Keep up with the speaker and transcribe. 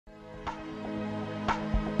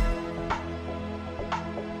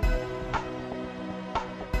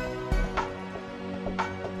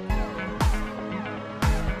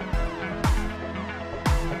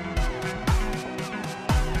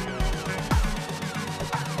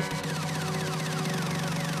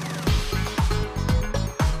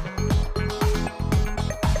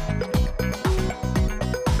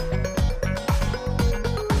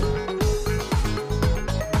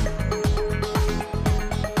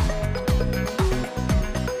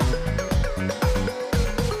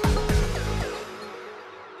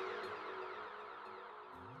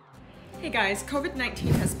guys,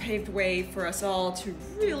 COVID-19 has paved the way for us all to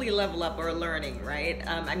really level up our learning, right?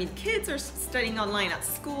 I mean, kids are studying online at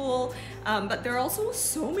school, but there are also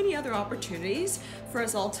so many other opportunities for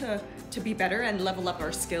us all to be better and level up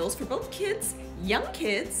our skills for both kids, young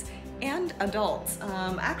kids, and adults.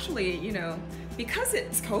 Actually, you know, because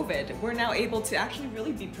it's COVID, we're now able to actually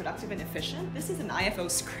really be productive and efficient. This is an IFO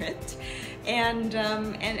script, and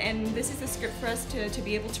this is the script for us to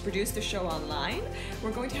be able to produce the show online.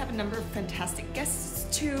 We're going to have a number of fantastic guests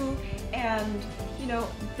too, and you know,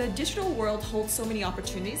 the digital world holds so many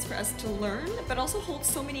opportunities for us to learn, but also holds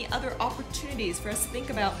so many other opportunities for us to think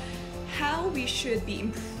about how we should be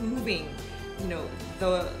improving, you know,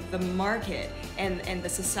 the market and the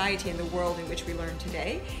society and the world in which we learn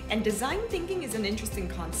today. And design thinking is an interesting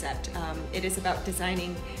concept. It is about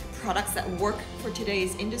designing products that work for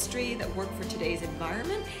today's industry, that work for today's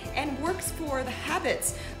environment, and works for the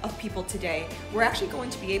habits of people today. We're actually going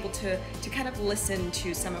to be able to kind of listen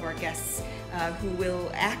to some of our guests who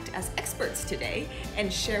will act as experts today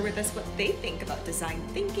and share with us what they think about design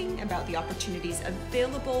thinking, about the opportunities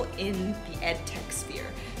available in the EdTech sphere.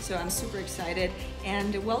 So I'm super excited,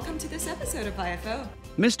 and welcome to this episode of IFO.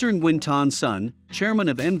 Mr. Nguyen Tan Son, Chairman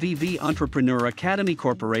of MVV Entrepreneur Academy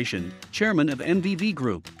Corporation, Chairman of MVV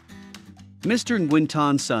Group. Mr. Nguyen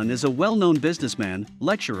Tan Son is a well-known businessman,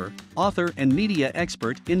 lecturer, author, and media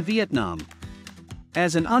expert in Vietnam.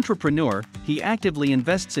 As an entrepreneur, he actively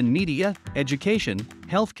invests in media, education,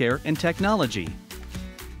 healthcare, and technology.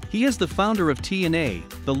 He is the founder of T&A,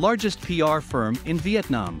 the largest PR firm in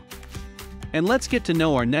Vietnam. And let's get to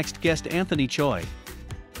know our next guest, Anthony Choi.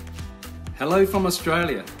 Hello from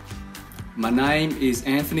Australia. My name is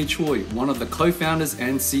Anthony Choi, one of the co-founders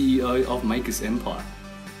and CEO of Makers Empire.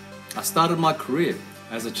 I started my career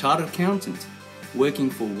as a chartered accountant, working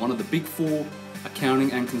for one of the big four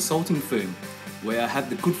accounting and consulting firm, where I had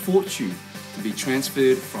the good fortune to be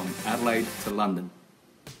transferred from Adelaide to London.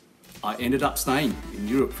 I ended up staying in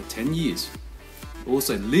Europe for 10 years.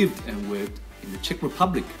 Also lived and worked in the Czech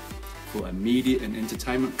Republic for a media and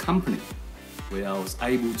entertainment company, where I was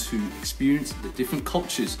able to experience the different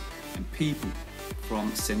cultures and people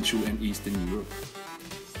from Central and Eastern Europe.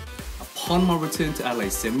 Upon my return to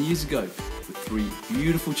Adelaide 7 years ago with 3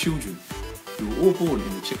 beautiful children who were all born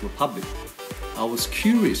in the Czech Republic, I was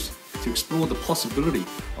curious to explore the possibility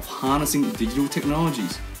of harnessing digital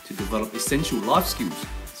technologies to develop essential life skills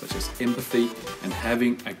such as empathy and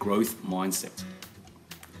having a growth mindset.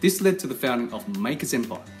 This led to the founding of Makers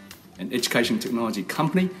Empire, an education technology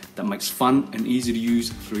company that makes fun and easy to use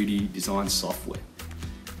 3D design software.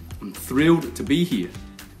 I'm thrilled to be here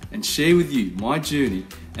and share with you my journey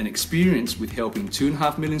and experience with helping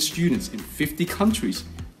 2.5 million students in 50 countries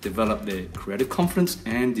develop their creative confidence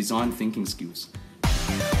and design thinking skills.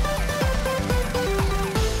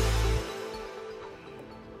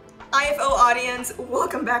 IFO audience,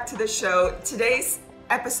 welcome back to the show. Today's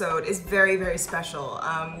episode is very, very special.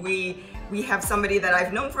 We have somebody that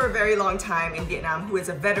I've known for a very long time in Vietnam who is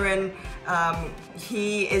a veteran.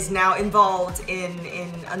 He is now involved in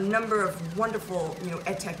a number of wonderful, you know,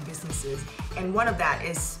 edtech businesses, and one of that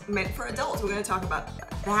is meant for adults. We're going to talk about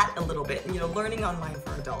that a little bit, you know, learning online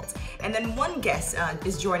for adults. And then one guest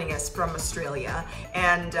is joining us from Australia,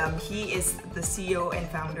 and he is the CEO and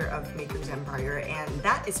founder of Makers Empire, and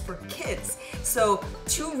that is for kids. So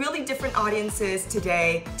 2 really different audiences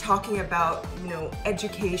today talking about, you know,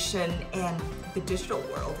 education and the digital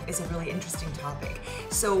world is a really interesting topic.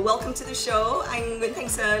 So welcome to the show. I'm Nguyen Thanh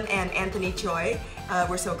Son and Anthony Choi.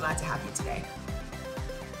 We're so glad to have you today.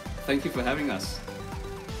 Thank you for having us.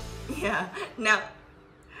 Yeah.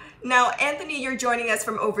 Now, Anthony, you're joining us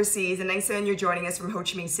from overseas, and Thanh Son, you're joining us from Ho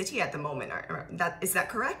Chi Minh City at the moment. Is that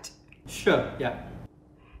correct? Sure. Yeah.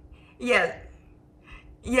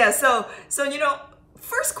 Yeah. So you know,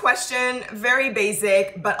 first question, very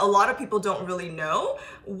basic, but a lot of people don't really know.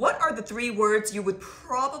 What are the 3 words you would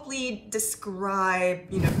probably describe,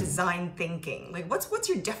 you know, design thinking? Like, what's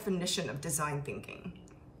your definition of design thinking?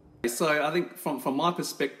 So I think from my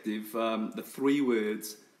perspective, the 3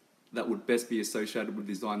 words that would best be associated with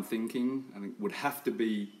design thinking, I think, would have to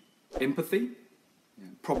be empathy,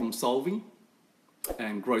 problem solving,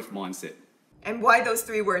 and growth mindset. And why those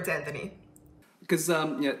 3 words, Anthony? Because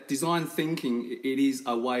design thinking, it is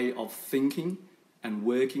a way of thinking and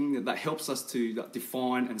working that helps us to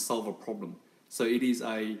define and solve a problem. So it is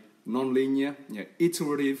a non-linear,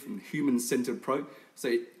 iterative and human-centered approach. So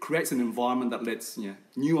it creates an environment that lets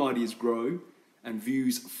new ideas grow and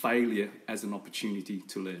views failure as an opportunity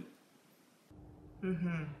to learn.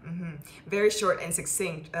 Very short and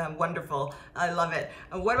succinct. Wonderful. I love it.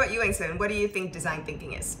 What about you, Anh Son? What do you think design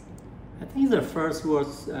thinking is? I think the first word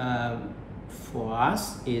for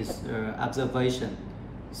us is observation.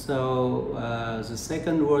 So the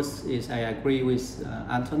second word is, I agree with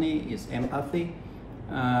Anthony, is empathy.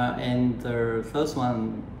 And the first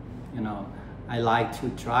one, you know, I like to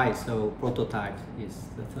try, so prototype is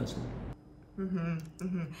the first one.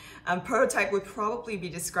 Prototype would probably be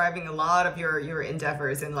describing a lot of your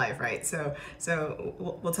endeavors in life, right? So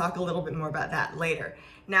we'll talk a little bit more about that later.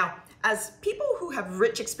 Now, as people who have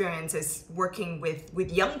rich experiences working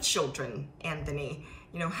with young children, Anthony,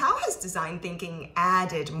 you know, how has design thinking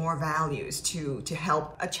added more values to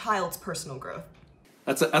help a child's personal growth?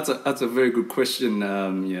 That's a very good question,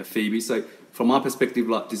 yeah, Phoebe. So from my perspective,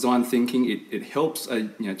 like design thinking, it helps a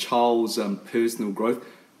child's personal growth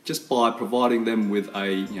just by providing them with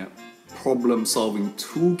a problem-solving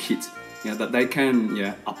toolkit that they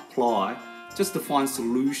can apply just to find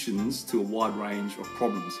solutions to a wide range of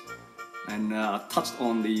problems. And I touched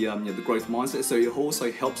on the growth mindset, so it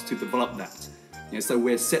also helps to develop that. So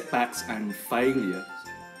where setbacks and failure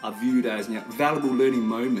are viewed as valuable learning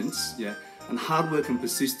moments, and hard work and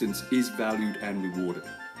persistence is valued and rewarded.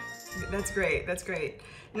 That's great. That's great.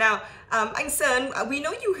 Now, Anh-Sơn, we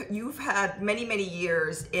know you've had many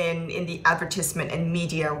years in the advertisement and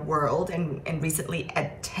media world, and recently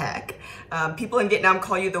ed tech. People in Vietnam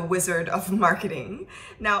call you the wizard of marketing.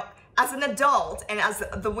 Now, as an adult and as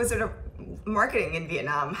the wizard of marketing in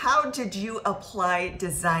Vietnam, how did you apply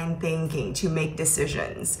design thinking to make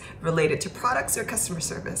decisions related to products or customer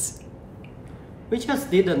service? We just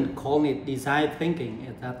didn't call it design thinking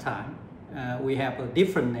at that time. We have a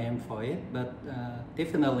different name for it, but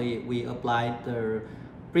definitely we applied the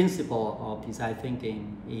principle of design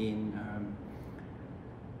thinking in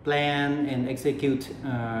plan and execute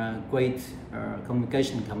great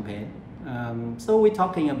communication campaign. So we're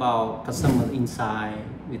talking about customer insight,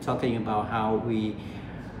 we're talking about how we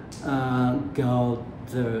go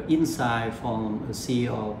the insight from a sea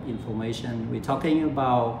of information, we're talking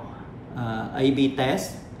about A/B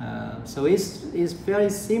test. So it's very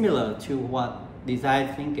similar to what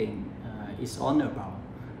design thinking is all about.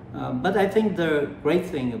 But I think the great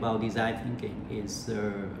thing about design thinking is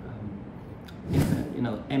the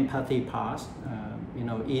empathy part.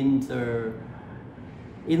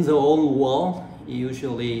 In the old world,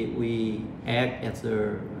 usually we act as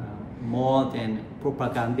more than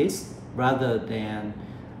propagandists rather than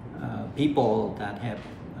people that have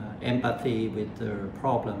empathy with the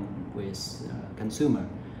problem with consumer.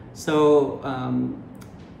 So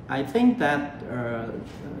I think that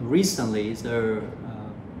recently the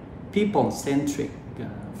people-centric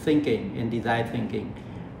thinking and design thinking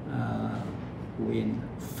will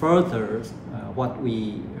further what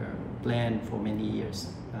we planned for many years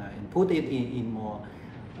and put it in more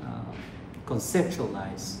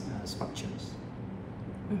conceptualized structures.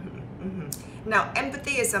 Now,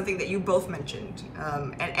 empathy is something that you both mentioned,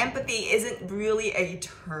 and empathy isn't really a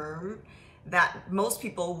term that most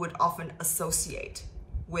people would often associate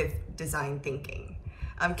with design thinking.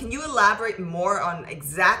 Can you elaborate more on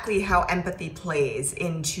exactly how empathy plays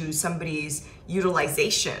into somebody's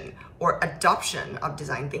utilization or adoption of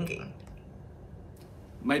design thinking?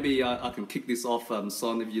 Maybe I can kick this off,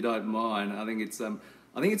 Son, if you don't mind. I think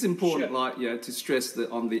it's important, sure, to stress that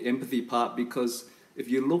on the empathy part, because if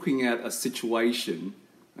you're looking at a situation,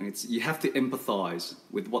 you have to empathize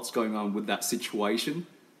with what's going on with that situation,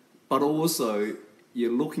 but also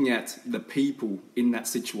you're looking at the people in that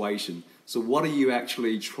situation. So what are you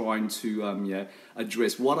actually trying to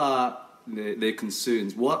address? What are their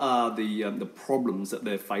concerns? What are the problems that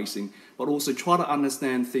they're facing? But also try to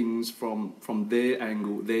understand things from their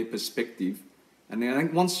angle, their perspective. And then I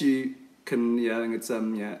think once you can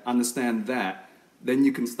understand that, then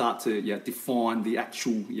you can start to define the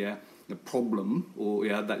actual the problem or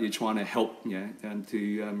that you're trying to help and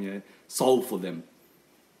to solve for them.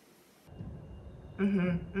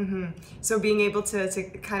 So being able to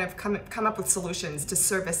kind of come up with solutions to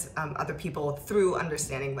service other people through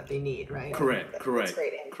understanding what they need, right? Correct. That's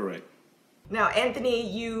great. Now, Anthony,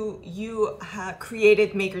 you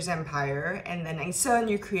created Maker's Empire, and then Anh-Sơn,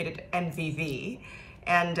 you created MVV,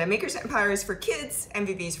 and Maker's Empire is for kids,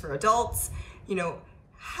 MVV is for adults. You know,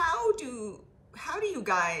 how do you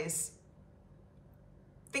guys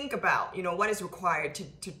think about what is required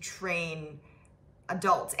to train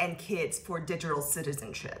adults and kids for digital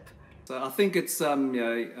citizenship? So I think it's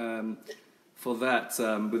for that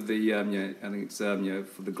with the I think it's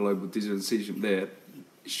for the global digital citizenship there,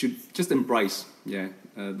 should just embrace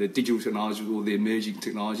the digital technologies or the emerging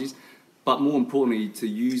technologies, but more importantly to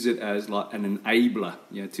use it as like an enabler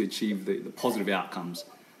to achieve the positive outcomes.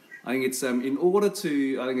 I think it's in order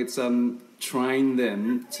to train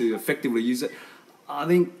them to effectively use it, I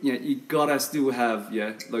think you gotta still have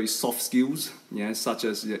those soft skills, such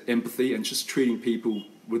as empathy and just treating people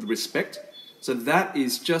with respect. So that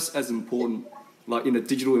is just as important, like in a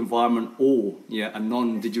digital environment or a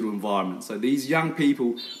non-digital environment. So these young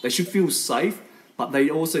people, they should feel safe, but they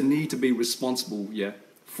also need to be responsible,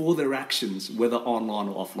 for their actions, whether online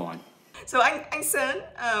or offline. So Anh-Sơn,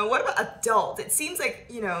 what about adults? It seems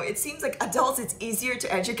like adults it's easier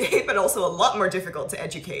to educate, but also a lot more difficult to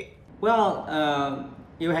educate. Well,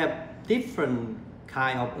 you have different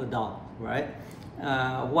kind of adult, right?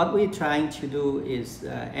 What we're trying to do is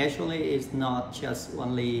actually is not just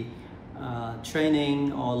only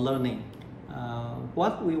training or learning.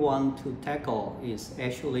 What we want to tackle is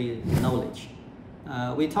actually knowledge.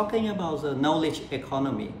 We're talking about the knowledge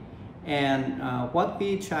economy, and what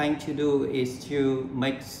we're trying to do is to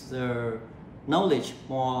make the knowledge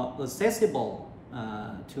more accessible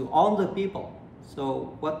to all the people.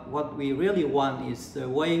 So what we really want is the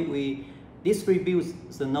way we distribute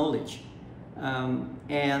the knowledge.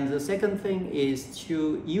 And the second thing is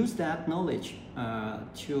to use that knowledge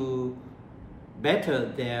to better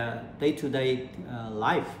their day-to-day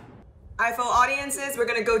life. IFO audiences, we're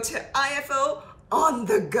gonna go to IFO on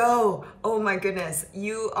the go. Oh my goodness,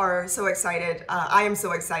 you are so excited. I am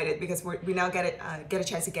so excited because we now get a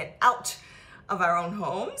chance to get out of our own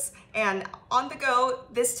homes. And on the go,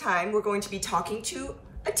 this time we're going to be talking to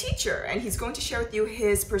a teacher, and he's going to share with you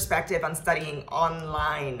his perspective on studying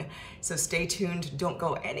online. So stay tuned, don't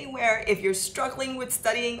go anywhere. If you're struggling with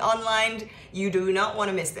studying online, you do not want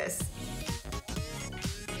to miss this.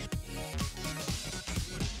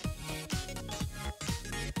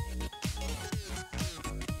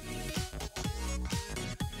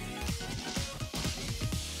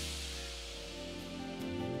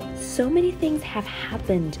 So many things have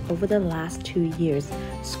happened over the last 2 years.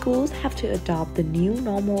 Schools have to adopt the new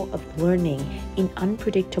normal of learning in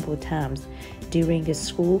unpredictable times. During the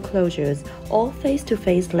school closures, all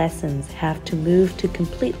face-to-face lessons have to move to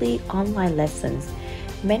completely online lessons.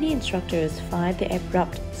 Many instructors find the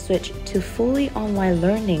abrupt switch to fully online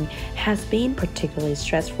learning has been particularly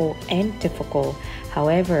stressful and difficult.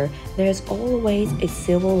 However, there's always a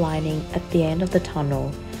silver lining at the end of the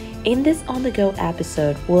tunnel. In this on-the-go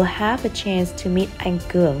episode, we'll have a chance to meet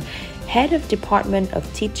Anh-Cường, Head of Department of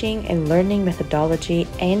Teaching and Learning Methodology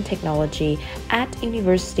and Technology at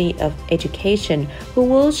University of Education, who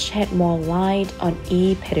will shed more light on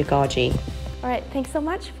e-pedagogy. All right, thanks so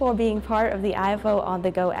much for being part of the IFO on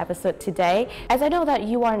the Go episode today. As I know that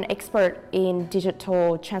you are an expert in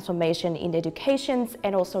digital transformation in education,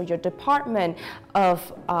 and also your department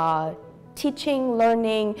of teaching,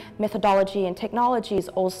 learning, methodology, and technology is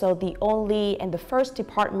also the only and the first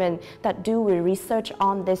department that do research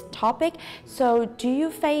on this topic. So do you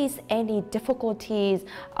face any difficulties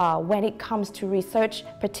when it comes to research?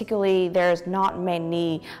 Particularly, there's not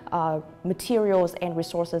many materials and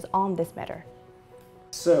resources on this matter.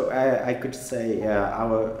 So I could say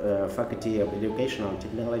our Faculty of Educational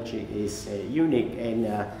Technology is unique and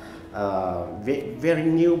very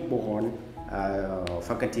newborn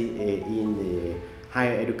faculty in the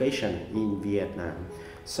higher education in Vietnam.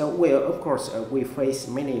 So of course we face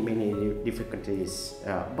many difficulties,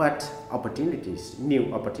 but opportunities,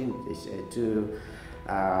 new opportunities to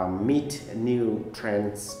meet new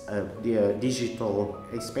trends of the digital,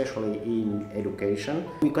 especially in education.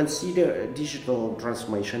 We consider digital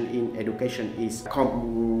transformation in education is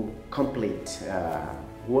complete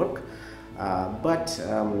work, but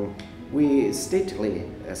we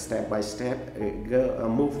steadily, step by step,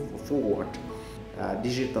 move forward.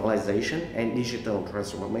 Digitalization and digital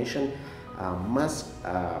transformation must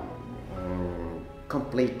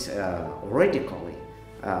complete radically,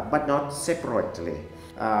 but not separately.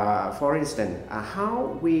 For instance,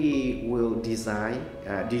 how we will design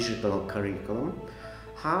a digital curriculum,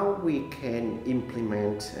 how we can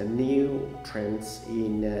implement new trends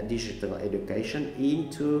in digital education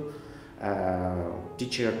into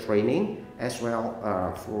teacher training as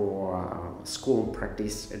well for school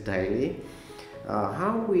practice daily.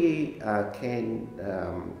 How we can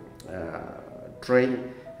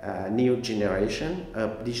train new generation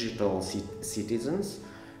of digital citizens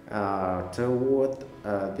toward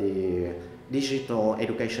the digital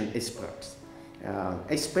education experts.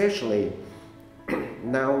 Especially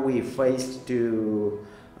now we face to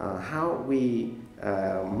how we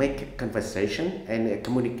make conversation and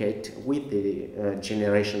communicate with the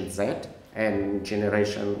Generation Z and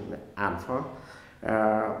Generation Alpha.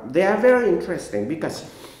 They are very interesting because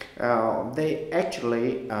they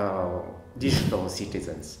actually digital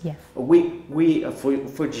citizens. Yes. We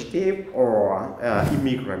fugitive or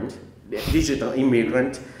immigrant, digital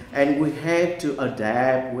immigrant, and we have to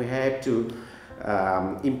adapt, we have to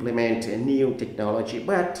implement a new technology,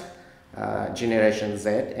 but Generation Z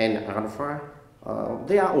and Alpha,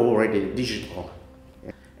 they are already digital.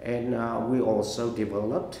 And we also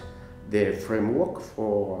developed the framework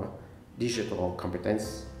for digital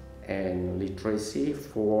competence and literacy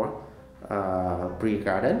for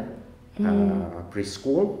pre-garden,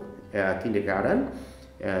 preschool, kindergarten,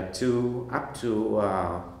 to up to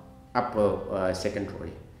upper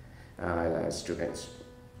secondary students.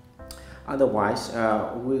 Otherwise,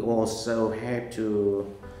 we also have to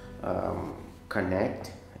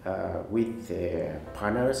connect with the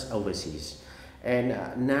partners overseas. And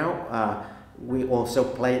now we also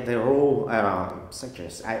play the role such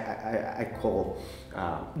as I call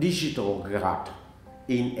digital guard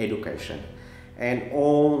in education. And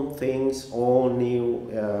all things, all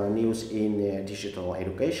news in digital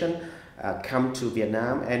education come to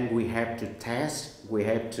Vietnam, and we have to test, we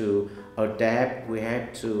have to adapt, we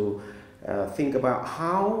have to think about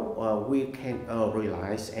how we can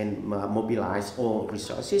realize and mobilize all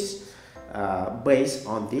resources based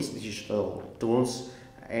on these digital tools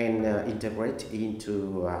and integrate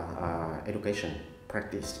into education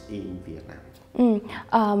practice in Vietnam.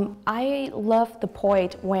 I love the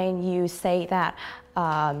point when you say that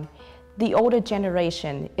the older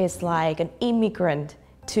generation is like an immigrant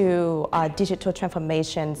to digital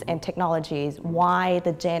transformations and technologies, why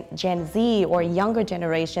the Gen Z or younger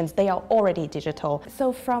generations, they are already digital.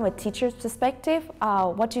 So from a teacher's perspective,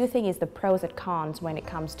 what do you think is the pros and cons when it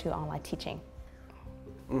comes to online teaching?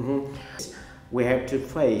 We have to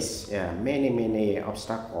face many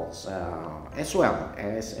obstacles as well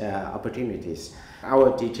as opportunities.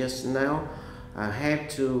 Our teachers now have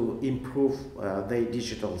to improve their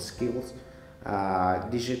digital skills,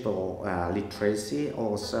 digital literacy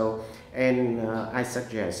also, and I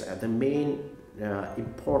suggest the main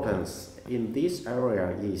importance in this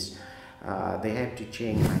area is they have to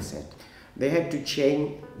change mindset. They have to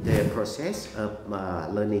change the process of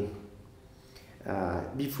learning.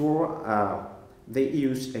 Before they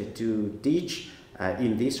used to teach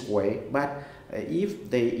in this way, but if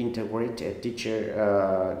they integrate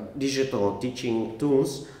digital teaching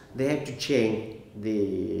tools, they have to change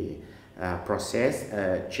the process,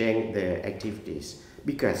 change the activities,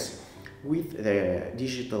 because with the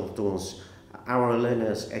digital tools our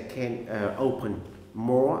learners can open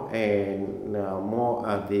more and more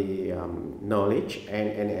of the knowledge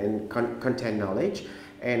and content knowledge,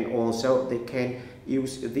 and also they can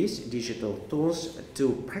use these digital tools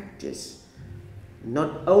to practice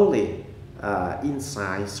not only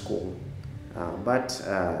inside school but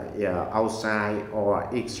outside or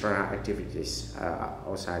extra activities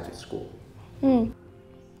outside the school.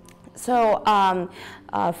 So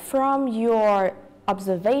from your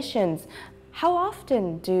observations, how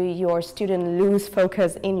often do your students lose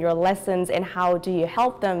focus in your lessons, and how do you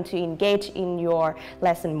help them to engage in your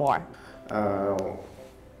lesson more?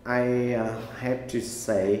 I have to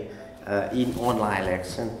say in online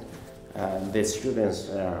lesson the students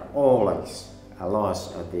always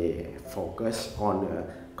lost the focus on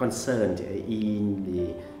concerned in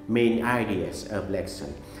the main ideas of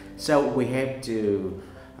lesson. So we have to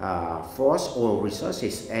force all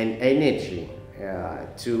resources and energy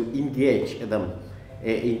to engage them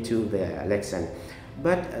into the lesson.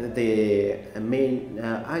 But the main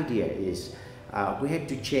idea is we have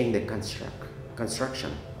to change the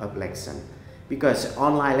construction of lesson, because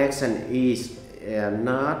online lesson is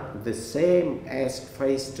not the same as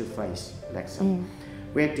face-to-face lesson.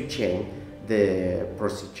 We have to change the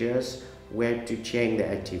procedures, we have to change the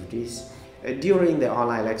activities. During the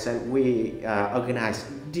online lesson, we organize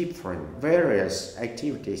various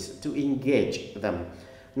activities to engage them.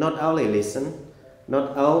 Not only listen,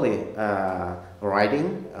 not only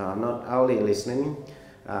writing, not only listening,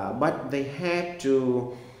 but they have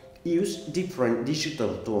to use different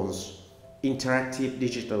digital tools, interactive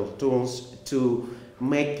digital tools, to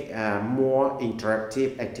make more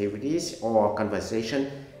interactive activities or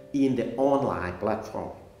conversation in the online platform.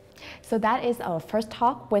 So that is our first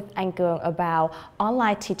talk with anh Cường about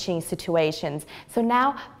online teaching situations. So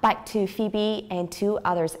now back to Phoebe and two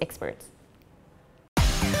other experts.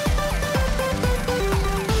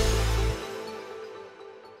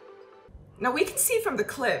 Now we can see from the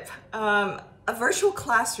clip, a virtual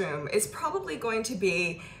classroom is probably going to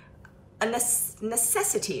be a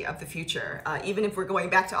necessity of the future. Even if we're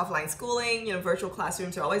going back to offline schooling, virtual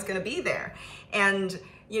classrooms are always going to be there. And,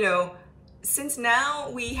 since now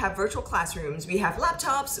we have virtual classrooms, we have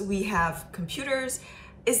laptops, we have computers,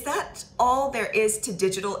 Is that all there is to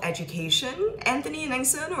digital education, Anthony and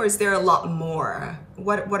Anh-Sơn, or is there a lot more?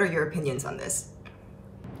 What are your opinions on this?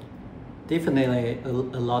 Definitely a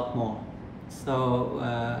lot more. So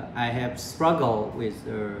I have struggled with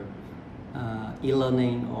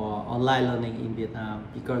e-learning or online learning in Vietnam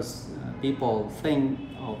because people think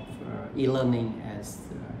of e-learning as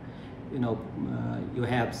you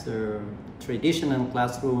have the traditional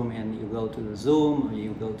classroom and you go to the Zoom or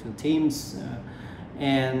you go to Teams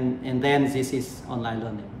and then this is online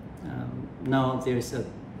learning. Now there is a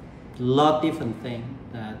lot different thing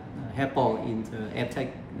that happen in the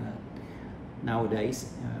edtech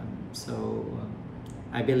nowadays. So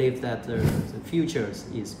I believe that the future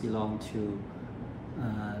is belong to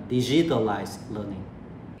digitalized learning.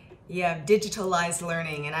 Yeah, digitalized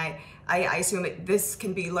learning, and I assume this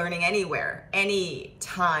can be learning anywhere,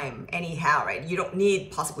 anytime, anyhow, right? You don't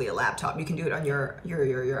need possibly a laptop. You can do it on your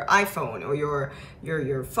iPhone or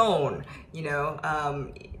your phone.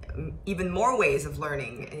 Even more ways of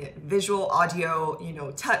learning: visual, audio,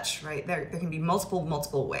 touch. Right? There can be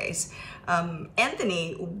multiple ways.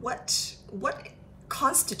 Anthony, what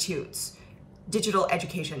constitutes digital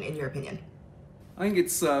education in your opinion? I think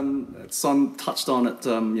it's Son touched on it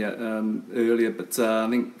earlier, but I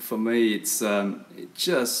think for me it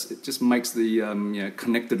just makes the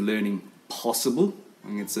connected learning possible. I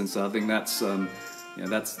think that's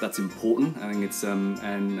that's important. I think it's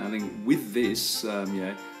and I think with this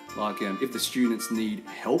if the students need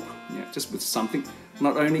help just with something,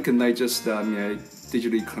 not only can they just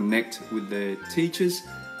digitally connect with their teachers,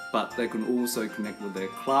 but they can also connect with their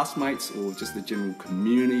classmates or just the general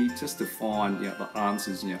community just to find the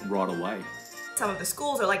answers right away. Some of the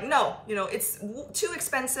schools are like, no, it's too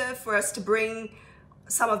expensive for us to bring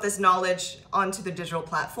some of this knowledge onto the digital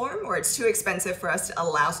platform, or it's too expensive for us to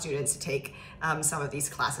allow students to take some of these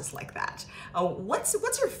classes like that.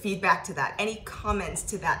 What's your feedback to that? Any comments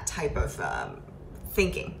to that type of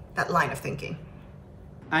thinking, that line of thinking?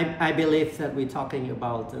 I believe that we're talking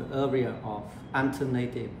about the area of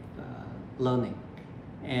alternative learning,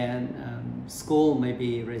 and school may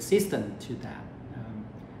be resistant to that.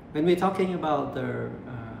 When we're talking about the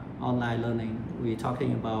online learning, we're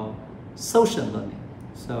talking about social learning.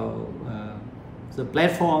 So the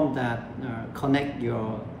platform that connect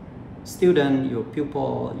your student, your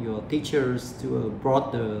pupil, your teachers to a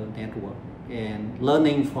broader network and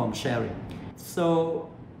learning from sharing. So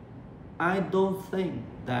I don't think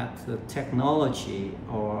that the technology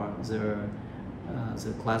or the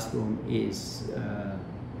classroom is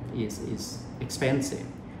expensive.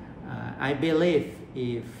 I believe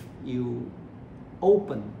if you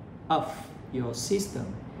open up your system,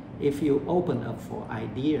 if you open up for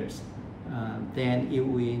ideas, then you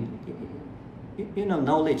will.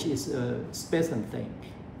 Knowledge is a special thing.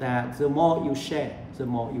 That the more you share, the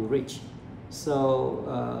more you reach.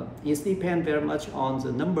 So it depends very much on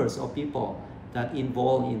the numbers of people that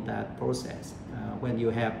involved in that process. When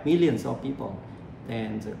you have millions of people,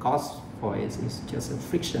 then the cost for it is just a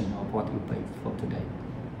fraction of what you pay for today.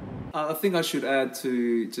 I think I should add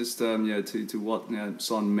to just to what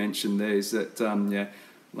Son mentioned there is that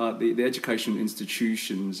the education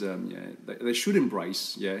institutions they should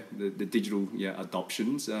embrace the digital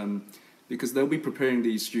adoptions because they'll be preparing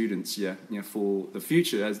these students for the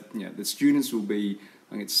future, as the students will be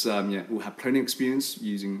will have plenty of experience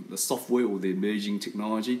using the software or the emerging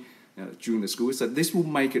technology during the school. So this will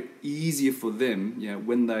make it easier for them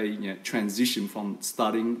when they transition from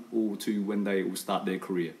studying or to when they will start their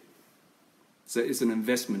career. So it's an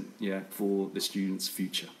investment for the students'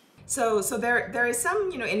 future. So there is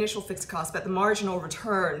some initial fixed cost, but the marginal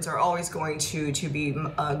returns are always going to be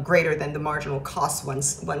greater than the marginal cost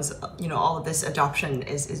once all of this adoption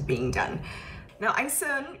is being done. Now,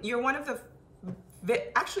 Anh-Sơn, you're one of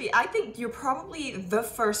actually I think you're probably the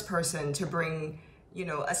first person to bring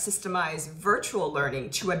a systemized virtual learning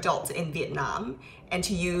to adults in Vietnam and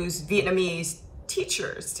to use Vietnamese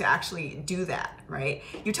teachers to actually do that, right?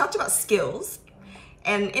 You talked about skills.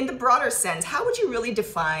 And in the broader sense, how would you really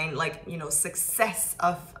define success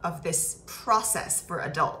of this process for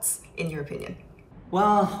adults, in your opinion?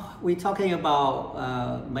 Well, we're talking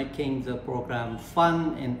about making the program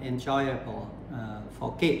fun and enjoyable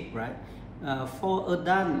for kids, right? For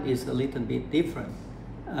adults, it's a little bit different.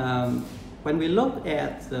 When we look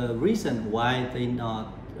at the reason why they not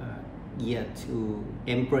yet to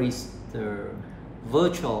embrace the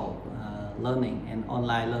virtual learning and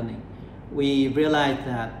online learning, we realize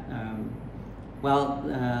that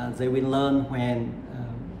they will learn when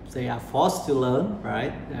they are forced to learn,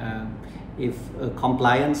 right? If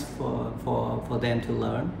compliance for them to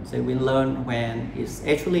learn, they will learn when it's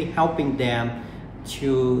actually helping them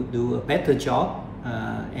to do a better job,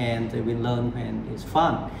 and they will learn when it's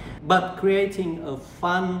fun. But creating a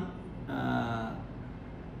fun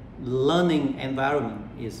learning environment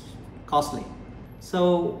is costly.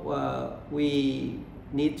 So we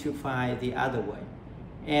need to find the other way.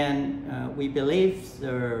 And we believe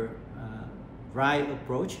the right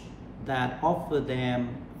approach that offer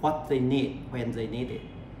them what they need when they need it.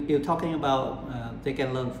 You're talking about they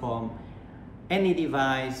can learn from any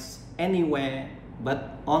device, anywhere,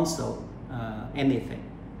 but also anything.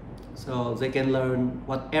 So they can learn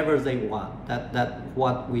whatever they want. That's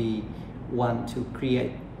what we want to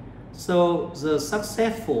create. So the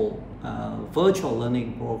successful virtual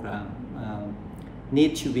learning program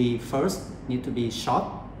need to be short.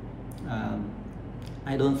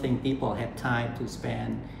 I don't think people have time to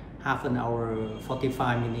spend half an hour,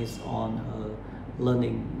 45 minutes on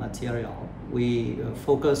learning material. We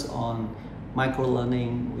focus on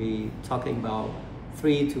micro-learning. We're talking about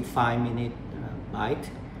 3 to 5 minute bite.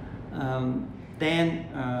 Then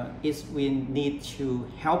we need to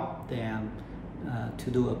help them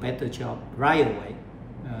to do a better job right away.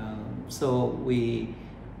 So we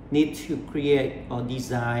need to create or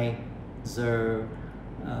design the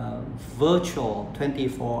virtual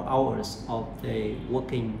 24 hours of the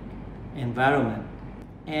working environment.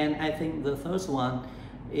 And I think the third one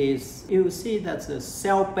is you see that the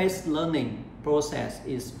self-paced learning process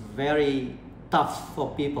is very tough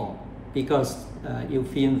for people because you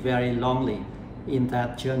feel very lonely in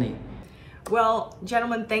that journey. Well,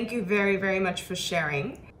 gentlemen, thank you very, very much for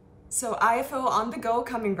sharing. So IFO on the go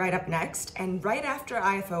coming right up next, and right after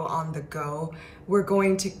IFO on the go, we're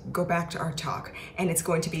going to go back to our talk, and it's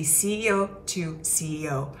going to be CEO to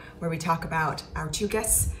CEO, where we talk about our two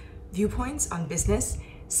guests' viewpoints on business,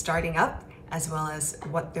 starting up, as well as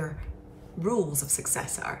what their rules of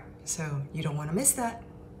success are. So you don't want to miss that.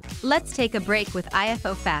 Let's take a break with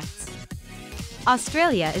IFO Facts.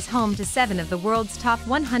 Australia is home to 7 of the world's top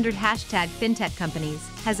 100 hashtag fintech companies,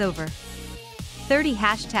 has over 30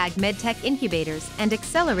 hashtag medtech incubators and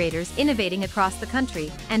accelerators innovating across the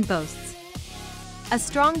country, and boasts a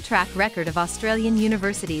strong track record of Australian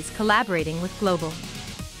universities collaborating with global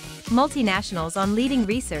multinationals on leading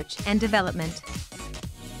research and development.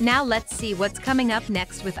 Now let's see what's coming up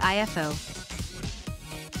next with IFO.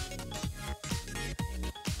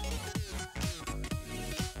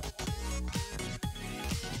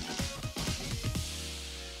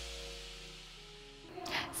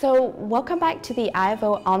 So welcome back to the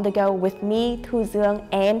IFO on the go with me, Thu Dương,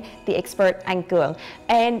 and the expert anh-TIእዮም.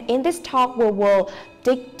 And in this talk, we will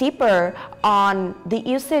dig deeper on the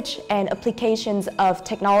usage and applications of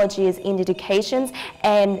technologies in education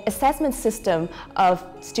and assessment system of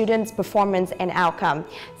students' performance and outcome.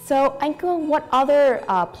 So anh-TIእዮም, what other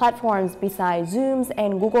platforms besides Zooms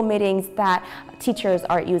and Google Meetings that teachers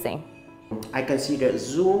are using? I consider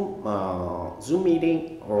Zoom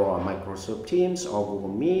meeting or Microsoft Teams or Google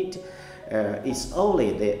Meet is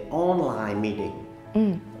only the online meeting.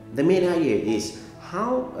 The main idea is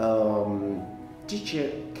how teacher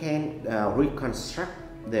can reconstruct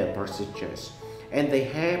their procedures, and they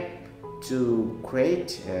have to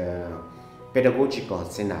create a pedagogical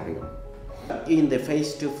scenario. In the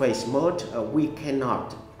face-to-face mode, we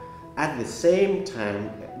cannot at the same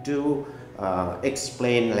time do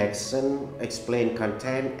explain lesson, explain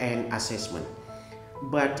content and assessment.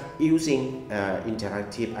 But using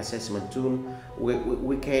interactive assessment tool,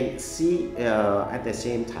 we can see at the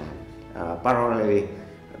same time parallelly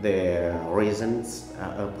the reasons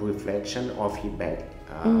of reflection or feedback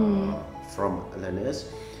from learners.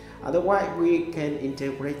 Otherwise, we can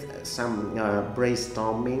integrate some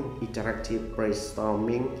brainstorming, interactive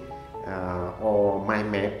brainstorming or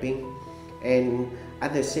mind mapping. And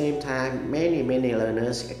at the same time, many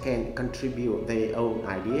learners can contribute their own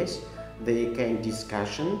ideas. They can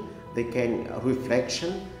discussion, they can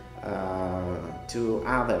reflection to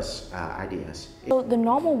others' ideas. So the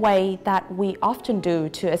normal way that we often do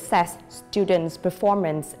to assess students'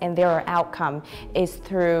 performance and their outcome is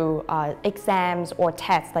through exams or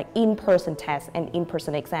tests, like in-person tests and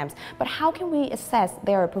in-person exams. But how can we assess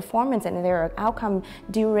their performance and their outcome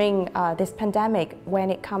during this pandemic when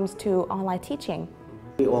it comes to online teaching?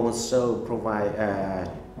 We also provide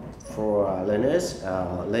for learners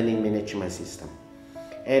learning management system.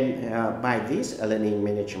 And by this learning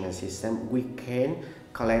management system, we can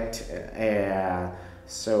collect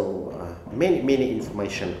many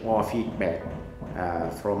information or feedback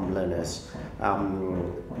from learners.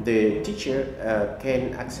 The teacher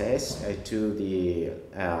can access to the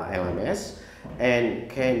LMS and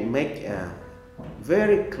can make a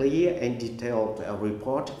very clear and detailed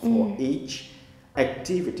report for each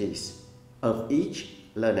activities of each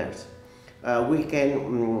learner. We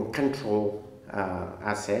can control,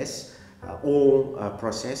 assess all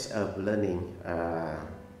process of learning.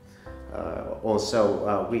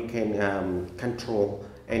 Also, we can control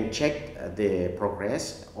and check the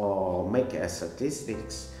progress or make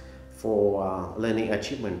statistics for learning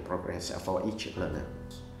achievement progress for each learner.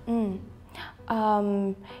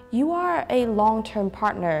 You are a long-term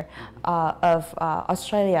partner of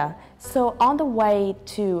Australia. So on the way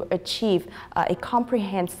to achieve a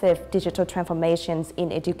comprehensive digital transformations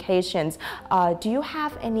in education, do you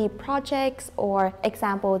have any projects or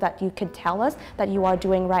example that you could tell us that you are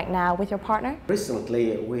doing right now with your partner?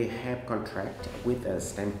 Recently, we have contract with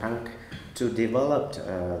Stampank to develop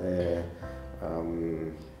the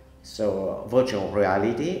virtual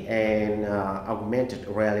reality and augmented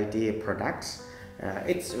reality products.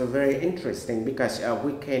 It's very interesting because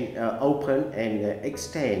we can open and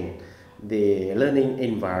extend the learning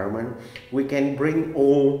environment. We can bring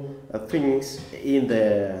all things in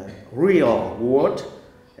the real world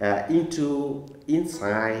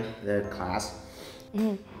inside the class.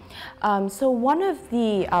 So one of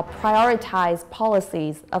the prioritized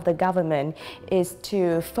policies of the government is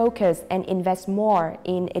to focus and invest more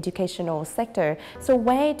in educational sector. So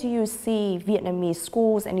where do you see Vietnamese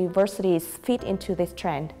schools and universities fit into this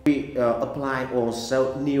trend? We apply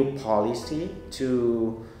also new policy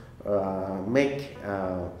to make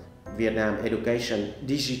Vietnam education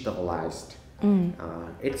digitalized.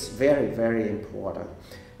 It's very, very important.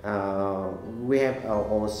 We have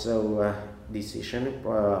also decision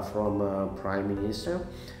from Prime Minister,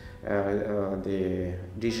 the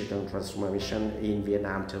digital transformation in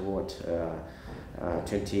Vietnam toward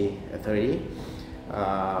 2030.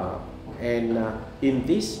 And in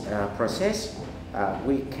this process,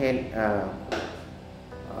 we can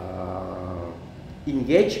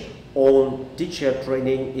engage all teacher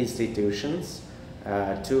training institutions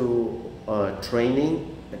to train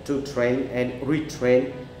and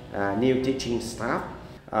retrain new teaching staff.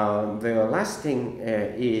 The last thing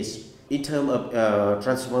is in terms of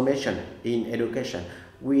transformation in education.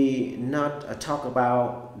 We not talk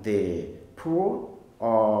about the poor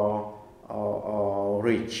or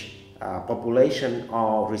rich population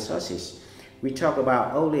or resources. We talk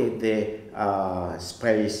about only the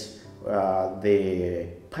space, the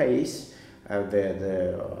pace,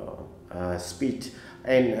 the speed,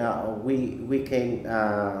 and we can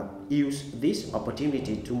use this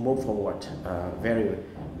opportunity to move forward very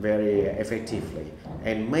effectively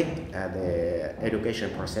and make the education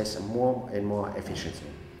process more and more efficient.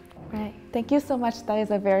 Right. Thank you so much. That is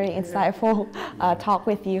a very insightful talk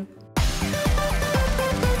with you.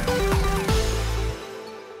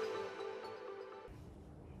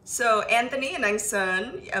 So Anthony and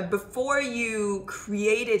Anh-Sơn, before you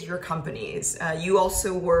created your companies, you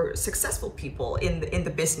also were successful people in the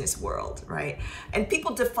business world, right? And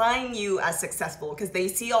people define you as successful because they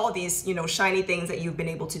see all these, shiny things that you've been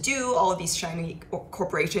able to do, all of these shiny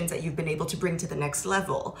corporations that you've been able to bring to the next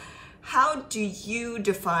level. How do you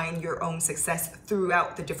define your own success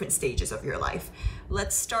throughout the different stages of your life?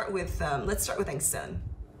 Let's start with Anh-Sơn.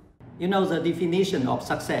 The definition of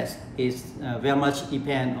success is very much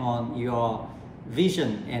depend on your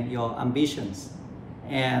vision and your ambitions.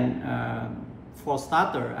 And for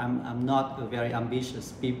starter, I'm not a very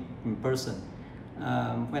ambitious person.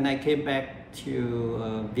 When I came back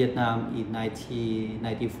to Vietnam in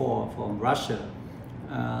 1994 from Russia,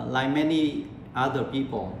 like many other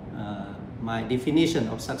people, my definition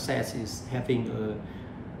of success is having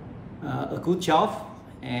a good job.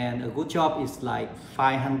 And a good job is like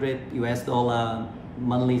 $500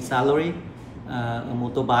 monthly salary, a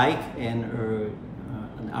motorbike, and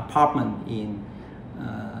an apartment in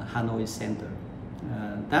Hanoi Center.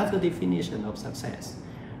 That's the definition of success.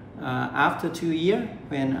 After 2 years,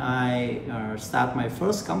 when I start my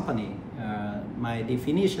first company, my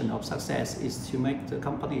definition of success is to make the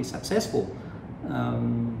company successful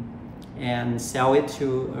and sell it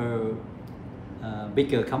to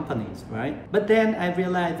bigger companies, right? But then I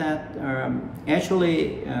realized that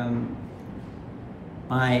actually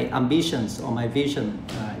my ambitions or my vision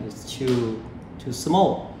is too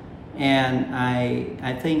small, and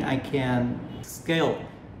I think I can scale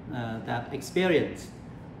that experience.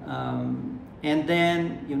 And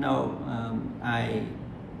then I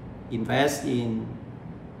invest in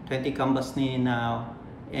 20 companies now,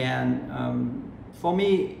 and for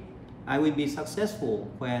me, I will be successful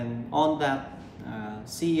when on that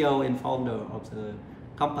CEO and founder of the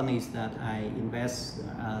companies that I invest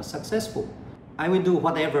are successful. I will do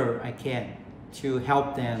whatever I can to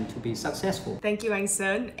help them to be successful. Thank you,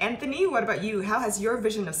 Anh-Sơn. Anthony, what about you? How has your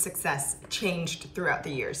vision of success changed throughout the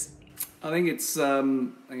years? I think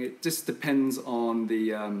it just depends on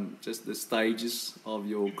the just the stages of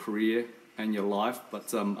your career and your life.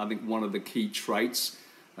 But I think one of the key traits,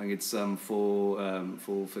 I think it's for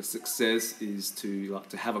success, is to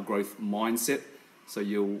have a growth mindset. So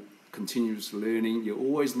you're continuous learning. You're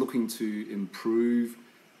always looking to improve,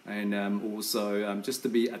 and also just to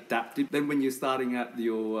be adaptive. Then when you're starting at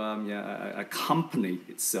your a company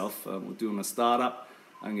itself, or doing a startup,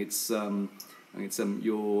 and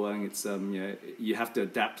you have to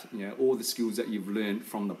adapt all the skills that you've learned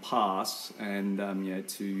from the past, and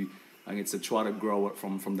to try to grow it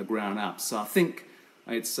from the ground up. So I think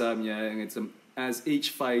as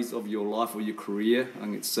each phase of your life or your career,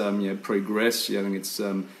 progress.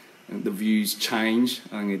 The views change,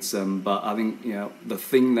 but I think the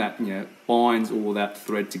thing that binds all that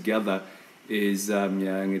thread together is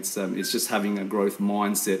it's just having a growth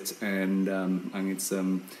mindset, and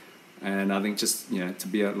I think just to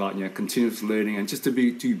be continuous learning, and just to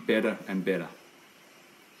do better and better.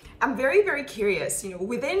 I'm very, very curious.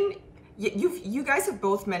 Within you guys have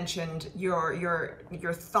both mentioned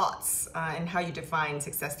your thoughts and how you define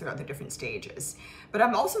success throughout the different stages. But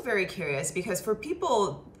I'm also very curious because for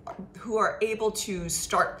people who are able to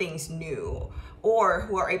start things new, or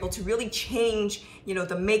who are able to really change,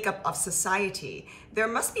 the makeup of society, there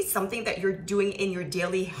must be something that you're doing in your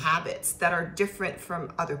daily habits that are different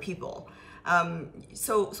from other people.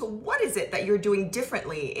 So what is it that you're doing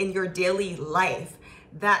differently in your daily life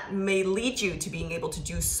that may lead you to being able to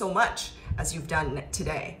do so much as you've done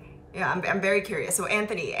today? Yeah, I'm very curious. So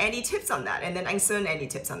Anthony, any tips on that? And then Anh-Sơn, any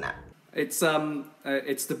tips on that? It's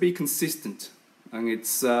to be consistent, and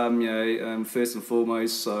it's first and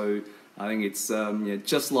foremost. So I think it's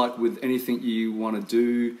just like with anything you want to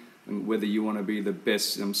do, and whether you want to be the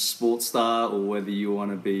best sports star, or whether you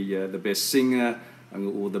want to be the best singer,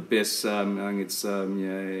 or the best I think it's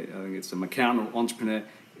an accountant or entrepreneur.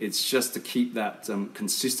 It's just to keep that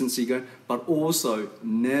consistency going, but also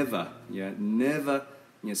never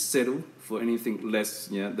settle for anything less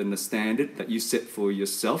than the standard that you set for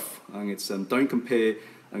yourself. Don't compare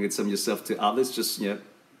yourself to others. Just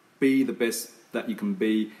be the best that you can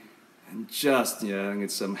be, and just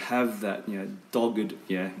have that dogged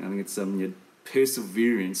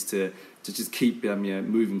perseverance to just keep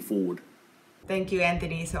moving forward. Thank you,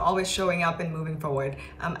 Anthony. So always showing up and moving forward.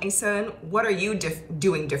 Anh-Sơn, what are you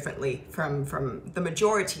doing differently from the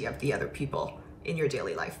majority of the other people in your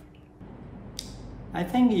daily life? I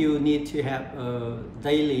think you need to have a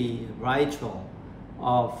daily ritual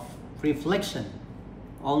of reflection.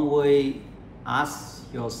 Always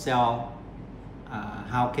ask yourself,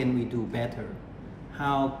 how can we do better?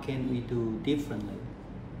 How can we do differently?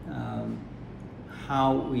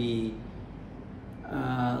 How we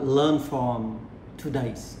learn from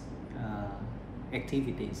today's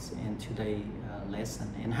activities and today's lesson,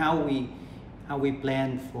 and how we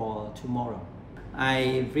plan for tomorrow.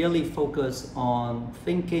 I really focus on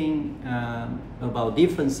thinking about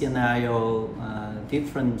different scenario,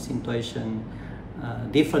 different situation,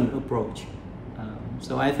 different approach.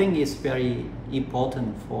 So I think it's very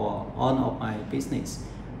important for all of my business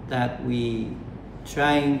that we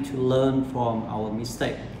trying to learn from our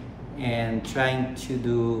mistake and trying to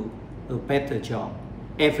do a better job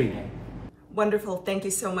every day. Wonderful. Thank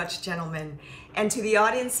you so much, gentlemen. And to the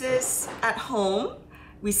audiences at home,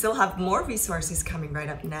 we still have more resources coming right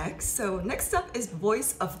up next. So next up is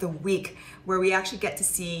Voice of the Week, where we actually get to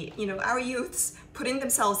see, our youths putting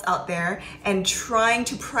themselves out there and trying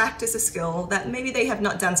to practice a skill that maybe they have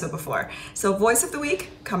not done so before. So Voice of the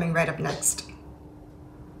Week coming right up next.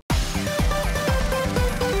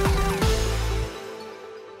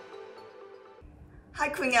 Hi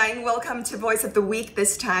Quỳnh Anh, welcome to Voice of the Week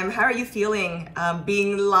this time. How are you feeling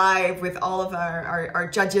being live with all of our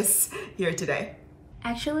judges here today?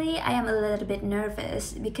 Actually, I am a little bit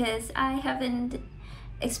nervous because I haven't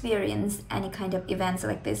experienced any kind of events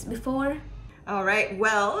like this before. All right,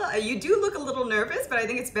 well, you do look a little nervous, but I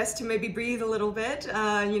think it's best to maybe breathe a little bit.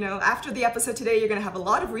 After the episode today, you're gonna have a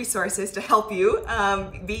lot of resources to help you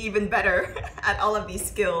be even better at all of these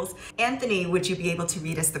skills. Anthony, would you be able to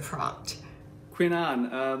read us the prompt? Quỳnh Anh,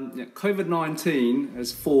 COVID-19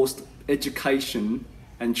 has forced education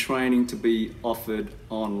and training to be offered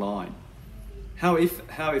online. How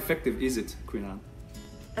effective is it, Quỳnh Anh?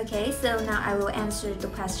 Okay, so now I will answer the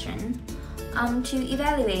question. To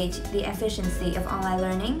evaluate the efficiency of online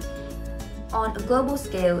learning on a global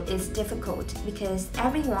scale is difficult because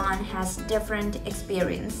everyone has different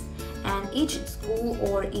experience and each school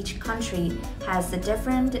or each country has a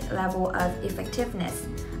different level of effectiveness.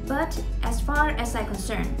 But as far as I'm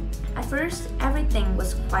concerned, At first, everything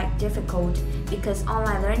was quite difficult because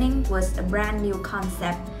online learning was a brand new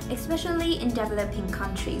concept, especially in developing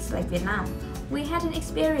countries like Vietnam. We hadn't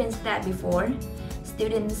experienced that before.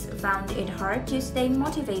 Students found it hard to stay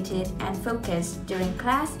motivated and focused during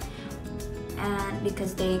class, and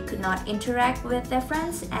because they could not interact with their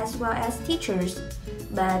friends as well as teachers.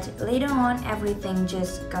 But later on, everything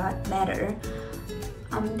just got better.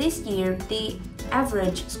 This year, the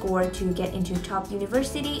average score to get into top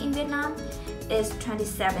university in Vietnam is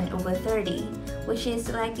 27/30, which is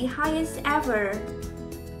like the highest ever.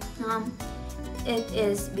 It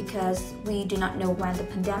is because we do not know when the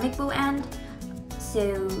pandemic will end,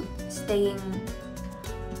 so staying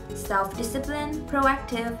self-disciplined,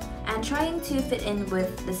 proactive, and trying to fit in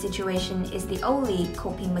with the situation is the only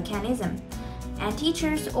coping mechanism. And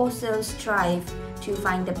teachers also strive to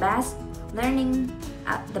find the best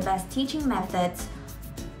teaching methods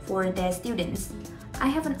for their students. I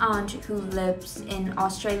have an aunt who lives in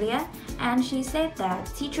Australia, and she said that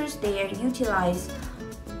teachers there utilize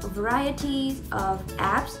a variety of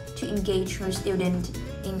apps to engage her student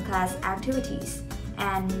in class activities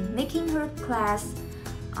and making her class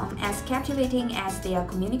as captivating as they are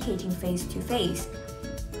communicating face-to-face,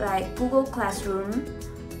 like Google Classroom,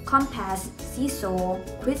 Compass, Seesaw,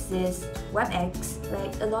 Quizzes, WebEx,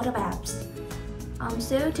 like a lot of apps.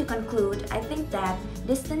 So to conclude, I think that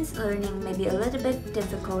distance learning may be a little bit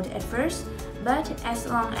difficult at first, but as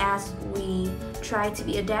long as we try to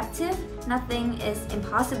be adaptive, nothing is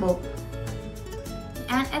impossible.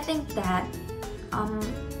 And I think that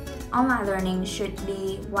online learning should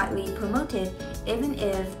be widely promoted even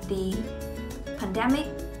if the pandemic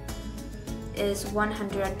is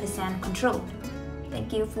 100% controlled.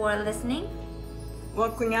 Thank you for listening. Well,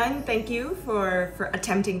 Quỳnh Anh, thank you for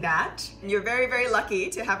attempting that. You're very, very lucky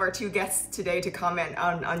to have our two guests today to comment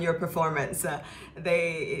on your performance.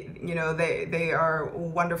 They are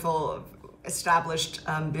wonderful, established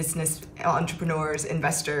business entrepreneurs,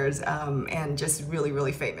 investors, and just really,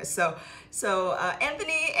 really famous. So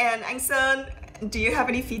Anthony and Anh Sơn, do you have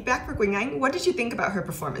any feedback for Quỳnh Anh? What did you think about her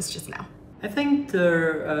performance just now? I think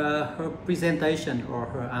her presentation or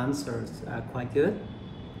her answers are quite good.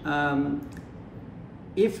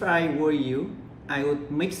 If I were you, I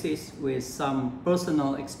would mix it with some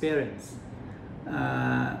personal experience.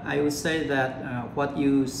 I would say that what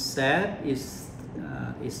you said is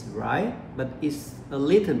right, but it's a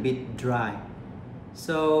little bit dry.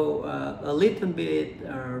 So a little bit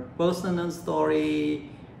personal story,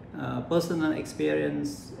 personal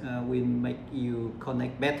experience will make you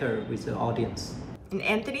connect better with the audience. And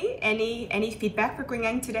Anthony, any feedback for Quỳnh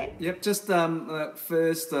Anh today? Yep, just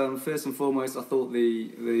first and foremost, I thought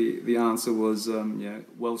the answer was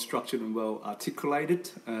well structured and well articulated.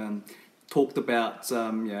 Talked about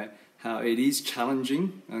how it is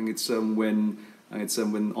challenging, and it's when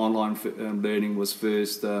online learning was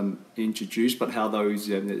first introduced, but how those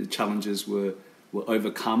challenges were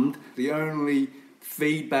overcome. The only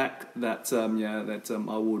feedback that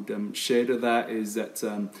I would share to that is that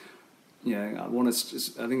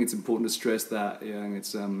I think it's important to stress that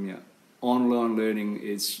online learning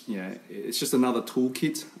is it's just another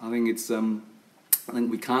toolkit. I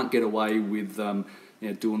think we can't get away with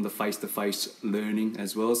doing the face-to-face learning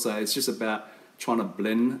as well. So it's just about trying to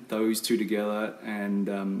blend those two together and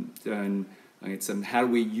how do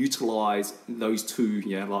we utilize those two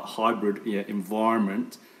like hybrid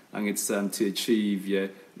environment, and it's to achieve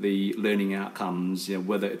the learning outcomes,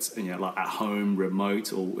 whether it's like at home,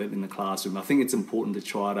 remote, or in the classroom. I think it's important to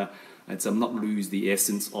try to not lose the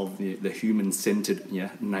essence of the human-centered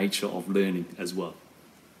nature of learning as well.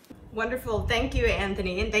 Wonderful, thank you,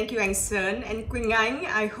 Anthony, and thank you, Anh Sơn. And Quỳnh Anh,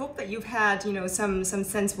 I hope that you've had some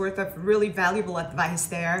sense worth of really valuable advice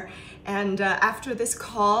there. And after this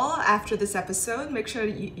call, after this episode, make sure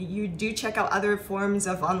you do check out other forms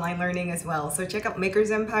of online learning as well. So check out Maker's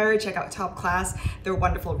Empire, check out Top Class. They're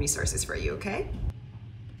wonderful resources for you, okay?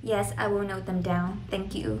 Yes, I will note them down.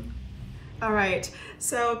 Thank you. All right,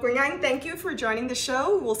 so Quỳnh Anh, thank you for joining the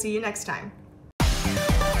show. We'll see you next time.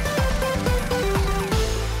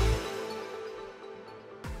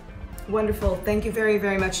 Wonderful. Thank you very,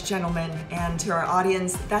 very much, gentlemen. And to our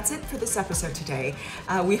audience, that's it for this episode today.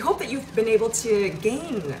 We hope that you've been able to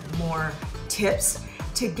gain more tips,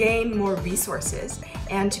 to gain more resources,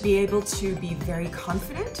 and to be able to be very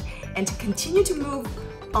confident and to continue to move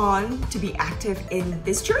on to be active in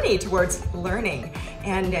this journey towards learning.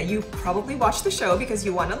 And you probably watch the show because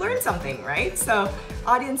you want to learn something, right? So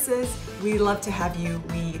audiences, we love to have you.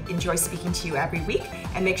 We enjoy speaking to you every week.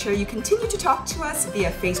 And make sure you continue to talk to us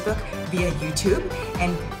via Facebook, via YouTube.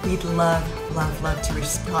 And we'd love, love, love to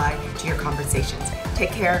reply to your conversations.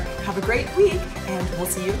 Take care, have a great week, and we'll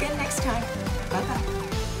see you again next time. Bye-bye.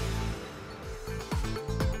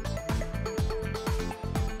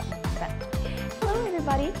 Hello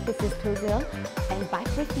everybody, this is Tuzil, and back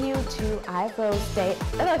with you to IFOS Day.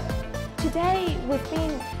 Today we've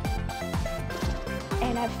been,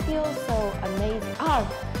 and I feel so amazing. Oh,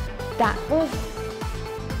 that was,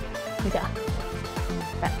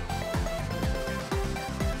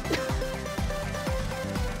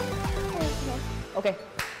 okay.